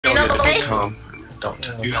way? Come. Don't.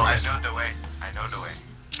 You know, I know the way. I know the way.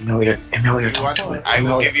 Amelia, don't do it. I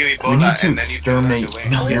will give you Ebola We need to and then you can learn exterminate the way.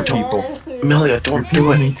 Amelia, people. Amelia, don't do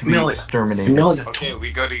People it. need to be Amelia, exterminated. Amelia, Okay,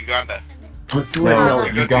 we go to Uganda. don't do it, No,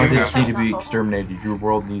 Amelia. Ugandans need to be exterminated. Your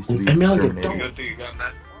world needs to be Amelia, We exterminated. go to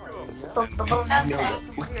Uganda. The balloon Amelia,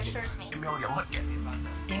 aspect reassures me. Amelia, look at me.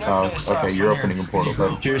 Oh, okay, you're opening a portal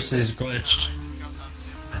then. Pierce is glitched.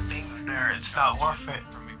 The thing's there. It's not worth it.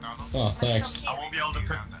 From McDonald's. Oh, thanks. I won't be able to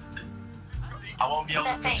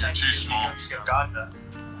protect Too you small. against Uganda.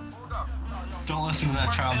 Don't listen to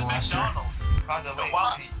that child molester. By the way,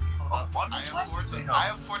 why I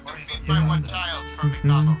have 4 to feed my one child from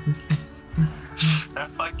McDonald's. that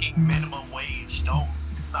fucking minimum wage, don't.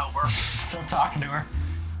 It's not worth it. Stop talking to her.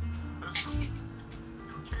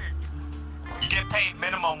 You get paid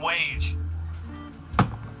minimum wage.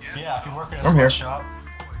 Yeah, if you work at I'm here. a shop.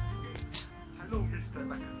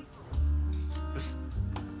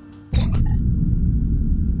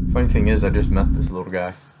 Funny thing is, I just met this little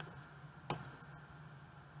guy.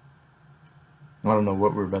 I don't know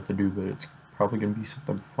what we're about to do, but it's probably gonna be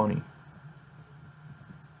something funny.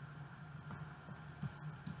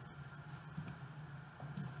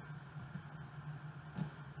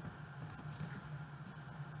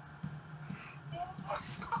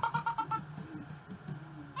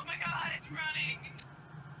 Oh my god, it's running!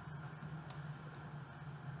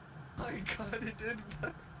 Oh my god, it did.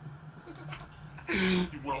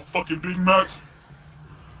 You want a fucking Big Mac?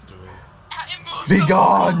 Be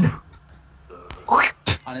gone!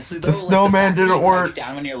 Honestly, though, The like, snowman fact that didn't you work. crouch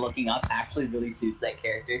down when you're looking up actually really suits that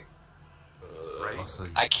character.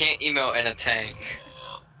 I can't emote in a tank.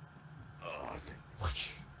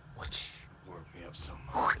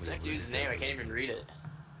 What's that dude's name? I can't even read it.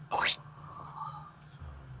 I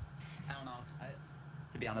don't know.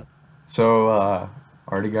 To be honest. So,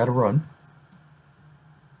 already gotta run.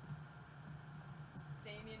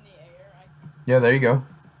 Yeah, there you go.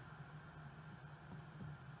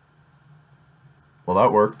 Well,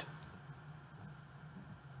 that worked.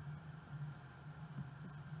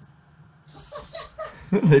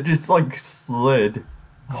 They just like slid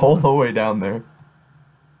all the way down there.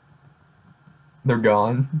 They're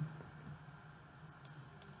gone.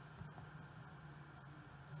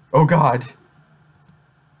 Oh god.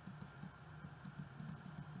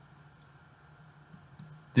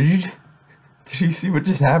 Did you see what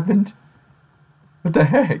just happened? What the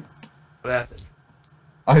heck? What happened?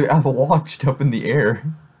 I launched up in the air.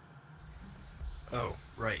 Oh,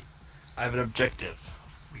 right. I have an objective.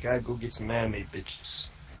 We gotta go get some anime bitches.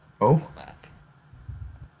 Oh?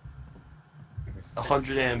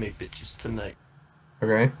 100 anime bitches tonight.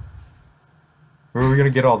 Okay. Where are we gonna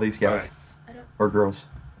get all these guys? Alright. Or girls?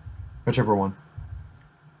 Whichever one.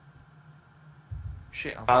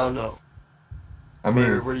 Shit, I don't know. I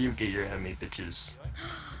mean, Where do you get your anime bitches?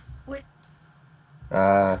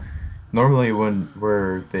 normally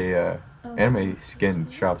where the anime skin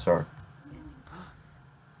shops are.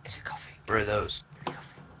 Is it coffee? Where are those?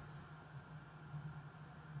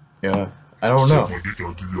 Yeah, I don't know. I get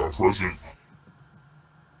that to you a present.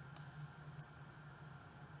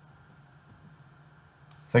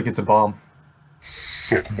 I think it's a bomb.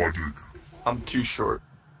 Suck my dick. I'm too short.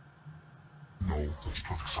 No, that's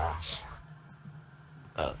perfect size.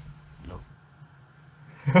 No.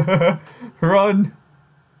 Run!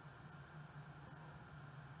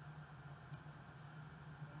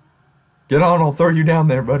 Get on, I'll throw you down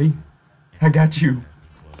there, buddy. I got you.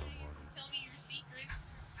 Tell me your secrets.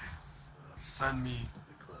 Send me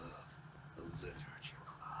the club. The literature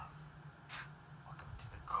club. Welcome to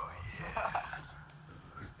the club.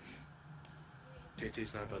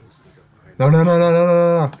 JT's not about to sneak up behind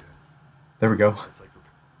No. There we go.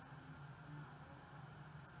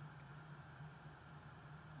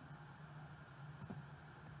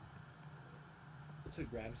 to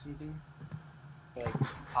grab something. But,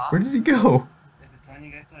 like, Where did he go? is it telling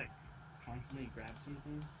you guys to like constantly grab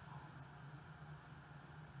something?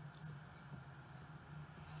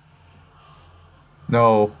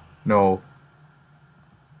 No. No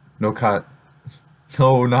cut.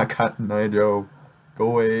 No, not Cotton Eye Joe. Go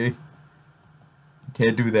away. You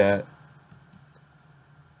can't do that.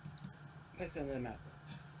 Place it under the map.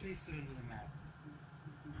 Place it under the map.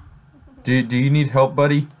 Do you need help,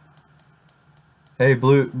 buddy? Hey,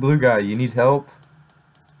 blue guy, you need help?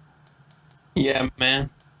 Yeah,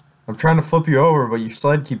 man. I'm trying to flip you over, but your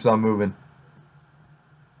sled keeps on moving.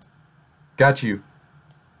 Got you.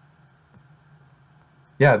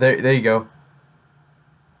 Yeah, there you go.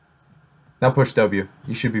 Now push W.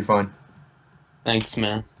 You should be fine. Thanks,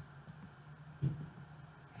 man.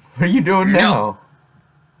 What are you doing now?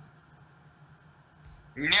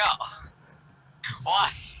 No.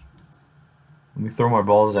 Why? Let me throw my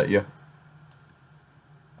balls at you.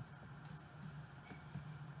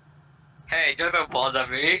 Hey, don't throw balls at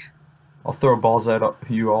me. I'll throw balls at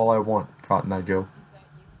you all I want, Cotton Eye Joe.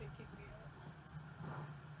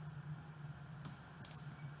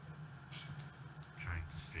 Trying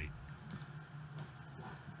to escape.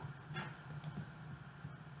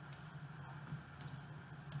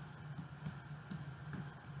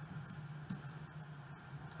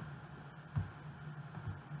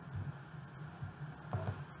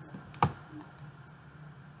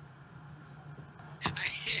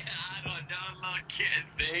 I don't know, little kid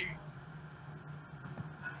thing.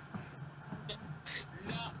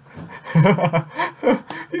 No.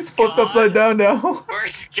 He's flipped God. upside down now.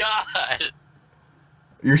 Where's God?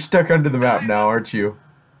 You're stuck under the map now, aren't you?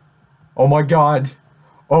 Oh my god.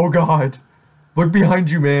 Oh god. Look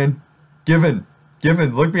behind you, man. Given,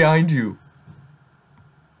 look behind you.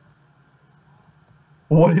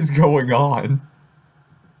 What is going on?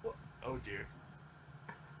 Oh dear.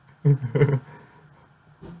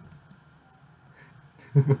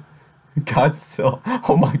 Godzilla.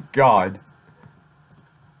 Oh my god.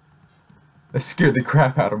 That scared the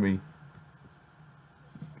crap out of me.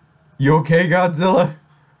 You okay, Godzilla?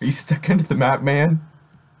 Are you stuck into the map, man?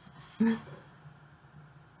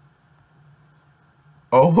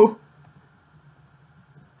 Oh?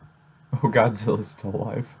 Oh, Godzilla's still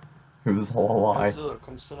alive. It was all a lie. Godzilla,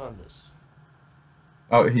 come sit on this.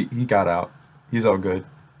 Oh, he got out. He's all good.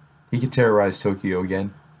 He can terrorize Tokyo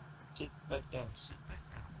again. Sit back down. Sit back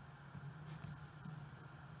down.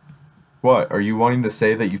 What, are you wanting to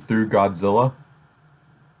say that you threw Godzilla?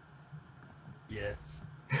 Yeah.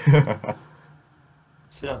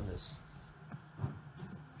 Sit on this.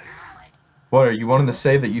 What, are you wanting to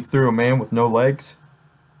say that you threw a man with no legs?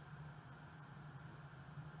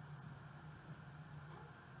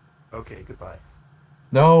 Okay, goodbye.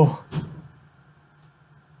 No.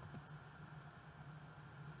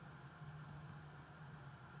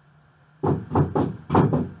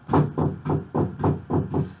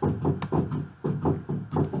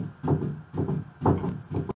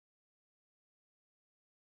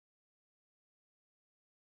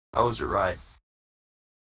 How was your ride?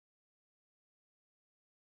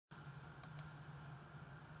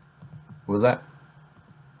 What was that?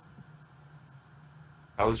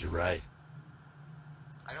 How was your ride?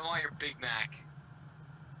 I don't want your Big Mac.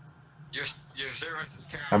 Your service is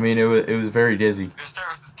terrible. I mean, it was very dizzy. Your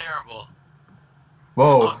service is terrible.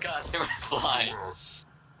 Whoa. Oh god, they went flying.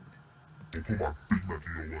 Don't put my Big Mac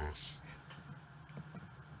in your ass.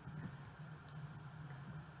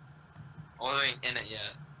 I wasn't in it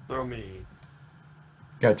yet. Throw me.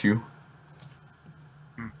 Got you.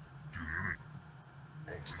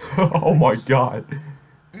 Oh my god.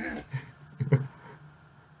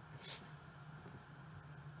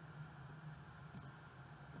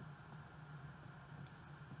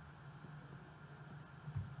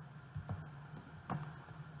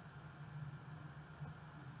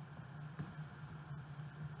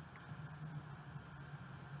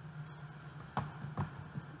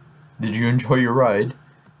 Did you enjoy your ride?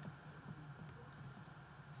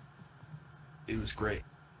 It was great.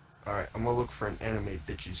 Alright, I'm gonna look for an anime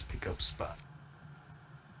bitches pickup spot.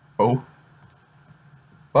 Oh.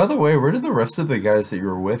 By the way, where did the rest of the guys that you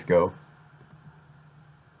were with go?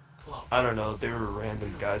 I don't know, they were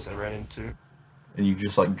random guys I ran into. And you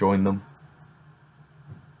just like joined them?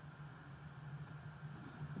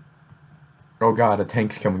 Oh god, a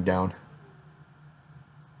tank's coming down.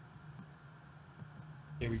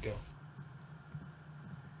 Here we go.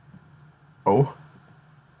 Oh?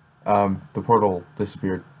 The portal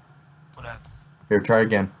disappeared. What happened? Here, try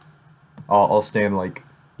again. I'll stand like,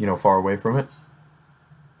 you know, far away from it.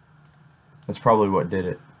 That's probably what did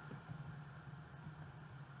it.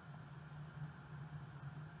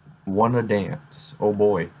 Wanna dance. Oh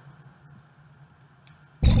boy.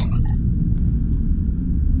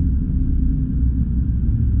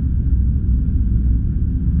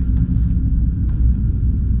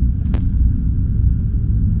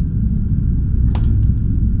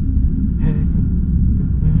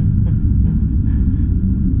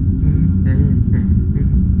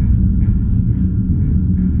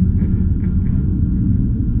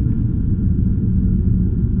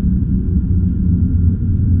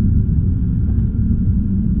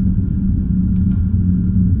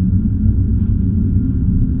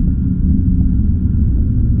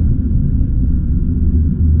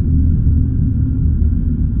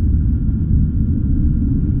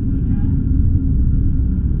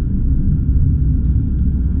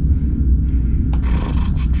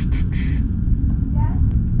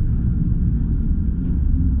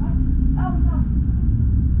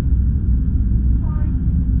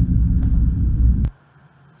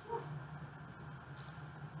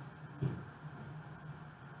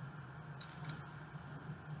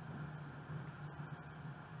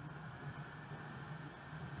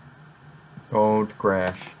 Don't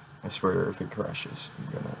crash. I swear if it crashes, I'm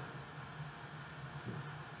gonna...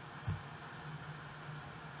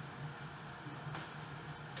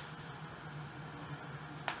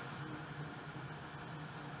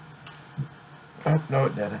 Oh, no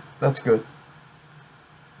it didn't. That's good.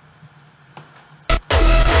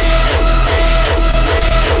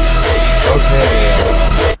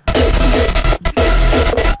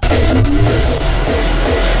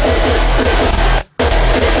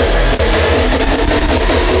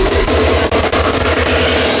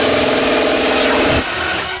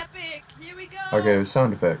 Okay,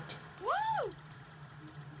 sound effect.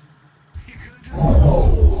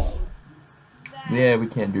 Yeah, we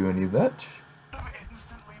can't do any of that.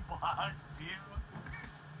 Instantly blocked you.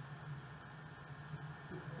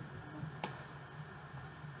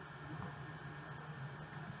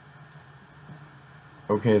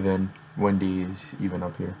 Okay then, Wendy's even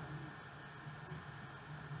up here.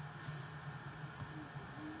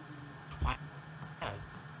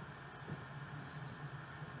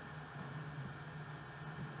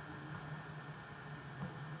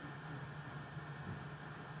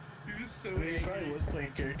 I mean, if I was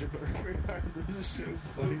playing character, but regardless, this shit was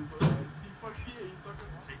funny as fuck.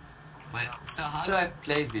 Wait, so how do I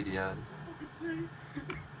play videos?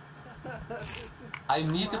 I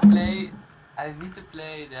need to play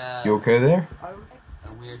the... You okay there?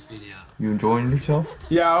 A weird video. You enjoying yourself?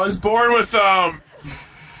 Yeah, I was born with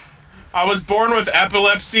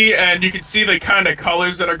epilepsy, and you can see the kind of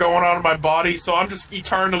colors that are going on in my body, so I'm just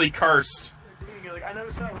eternally cursed.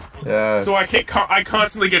 Yeah. So I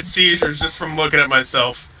constantly get seizures just from looking at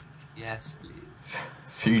myself. Yes, please.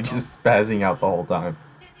 So you're just spazzing out the whole time.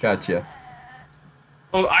 Gotcha.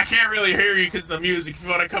 Well, I can't really hear you because of the music. If you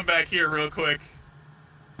want to come back here real quick.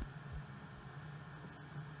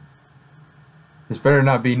 This better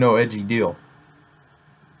not be no edgy deal.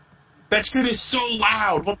 That shit is so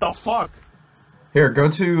loud. What the fuck? Here, go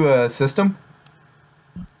to system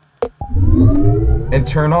and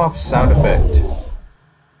turn off sound effect.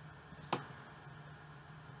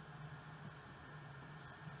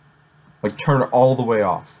 Like turn it all the way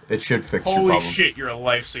off. It should fix your problem. Holy shit, you're a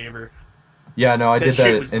lifesaver. Yeah, no, I did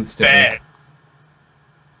shit that was instantly.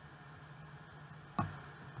 Bad.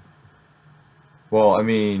 Well, I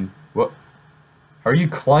mean, what? How are you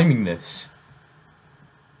climbing this?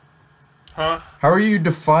 Huh? How are you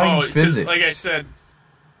defying physics? Like I said,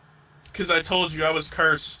 because I told you I was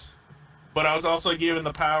cursed, but I was also given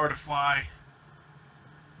the power to fly.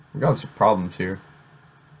 We got some problems here.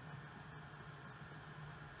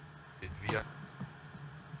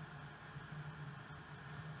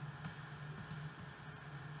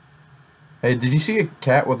 Hey, did you see a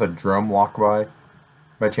cat with a drum walk by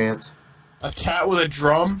chance? A cat with a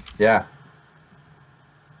drum? Yeah.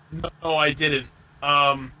 No, I didn't.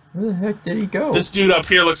 Where the heck did he go? This dude up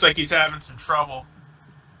here looks like he's having some trouble.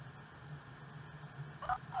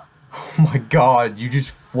 Oh my god, you just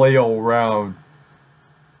flail around.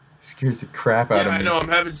 Scares the crap out of me. Yeah, I know, I'm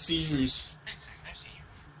having seizures. I've seen you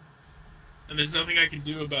before. And there's nothing I can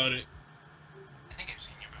do about it. I think I've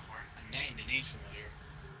seen you before. The name's familiar.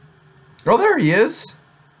 Oh, there he is!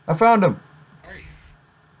 I found him. Where are you?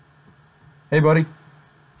 Hey, buddy.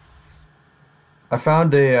 I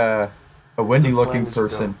found a windy-looking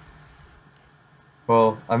person.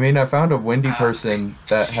 Well, I mean, I found a windy person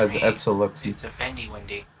that has epilepsy. It's a bendy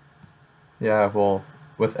windy. Yeah, well,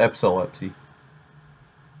 with epilepsy.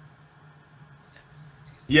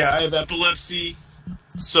 Yeah, I have epilepsy,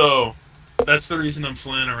 so that's the reason I'm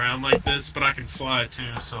flying around like this, but I can fly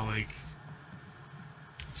too, so like,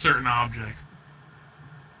 certain objects.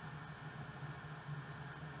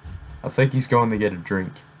 I think he's going to get a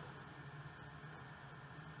drink.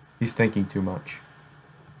 He's thinking too much.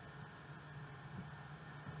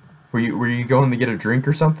 Were you going to get a drink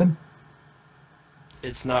or something?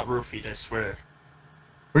 It's not roofied, I swear.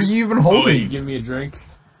 What are you even Oh, holding? you give me a drink?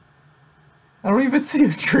 I don't even see a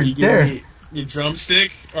drink You give there. me your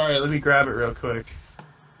drumstick? Alright, let me grab it real quick.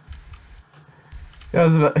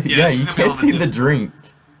 Yeah, yeah, you can't see the drink.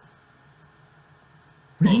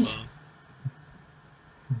 Hold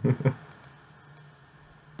on.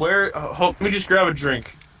 Where? Let me just grab a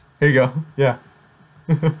drink. Here you go. Yeah.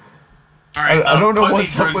 Alright, I don't know put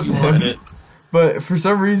what's any up with drugs you want in him, it. but for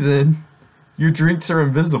some reason, your drinks are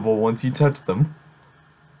invisible once you touch them.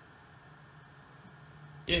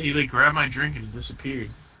 Yeah, he like grabbed my drink and he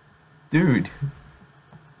disappeared. Dude.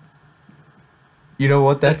 You know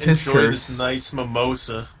what? That's his Enjoy curse. This nice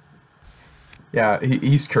mimosa. Yeah,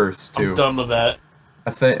 he's cursed too. I'm done with that.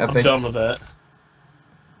 I think I'm done with that.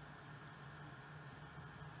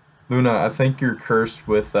 Luna, I think you're cursed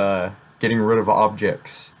with getting rid of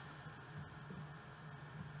objects.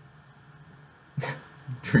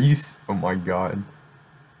 Trees. Oh my god.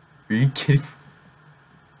 Are you kidding?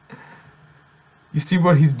 You see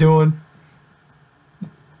what he's doing?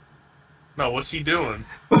 No, what's he doing?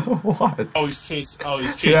 What? Oh, he's chasing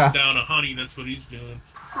Yeah. down a honey. That's what he's doing.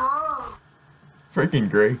 Freaking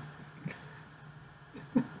great.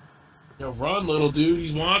 Yo, run, little dude.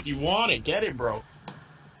 You want it. Get it, bro.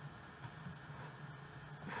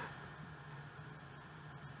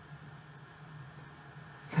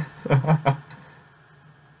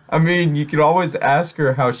 I mean, you could always ask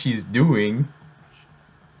her how she's doing.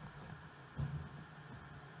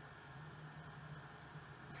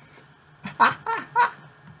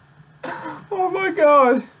 Oh my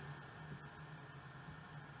god.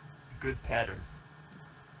 Good pattern.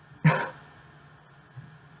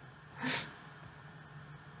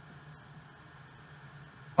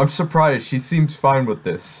 I'm surprised. She seems fine with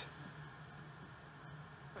this.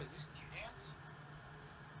 What is this, cute dance?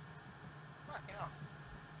 Fucking hell.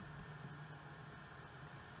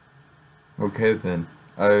 Okay then.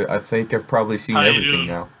 I think I've probably seen How you everything doing?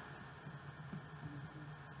 now.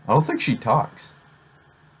 I don't think she talks.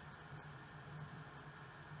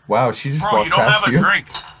 Wow, she just Bro, walked you don't past have a you. drink.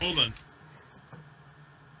 Hold on.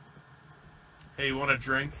 Hey, you want a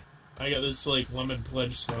drink? I got this, like, lemon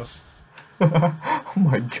pledge stuff. Oh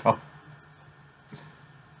my god.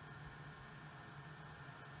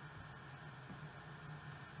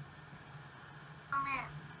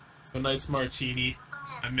 A nice martini.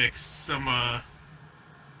 I mixed some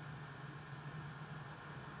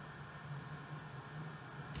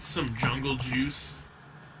jungle juice.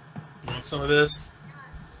 You want some of this?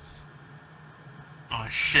 Oh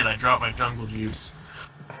shit, I dropped my jungle juice.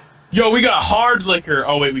 Yo, we got hard liquor.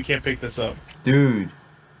 Oh wait, we can't pick this up. Dude,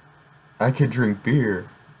 I could drink beer.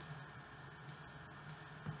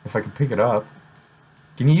 If I could pick it up.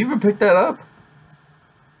 Can you even pick that up?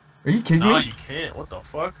 Are you kidding No, me? you can't. What the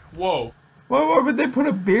fuck? Whoa. Why would they put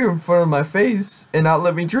a beer in front of my face and not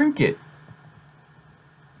let me drink it?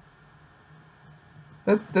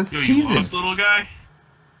 That's Yo, you teasing. lost, little guy?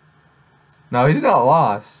 No, he's not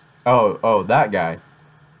lost. Oh, that guy.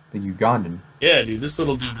 The Ugandan. Yeah, dude, this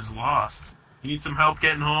little dude is lost. You need some help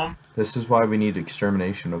getting home? This is why we need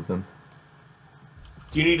extermination of them.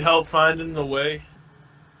 Do you need help finding the way?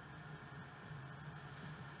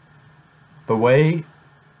 The way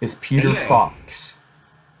is Peter Hello. Fox.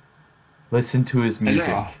 Listen to his music.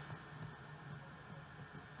 Hello.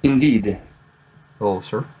 Indeed. Hello,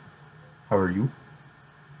 sir. How are you?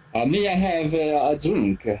 May I have a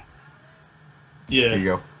drink? Yeah. There you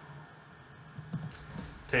go.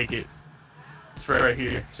 Take it. It's right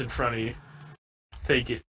here. It's in front of you. Take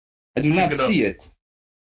it. I do not Pick it up. see it.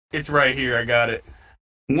 It's right here. I got it.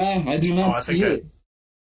 No, I do not I see think it.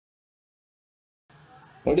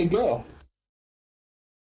 Where'd it go?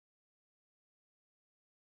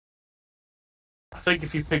 I think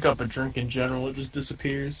if you pick up a drink in general, it just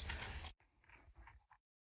disappears.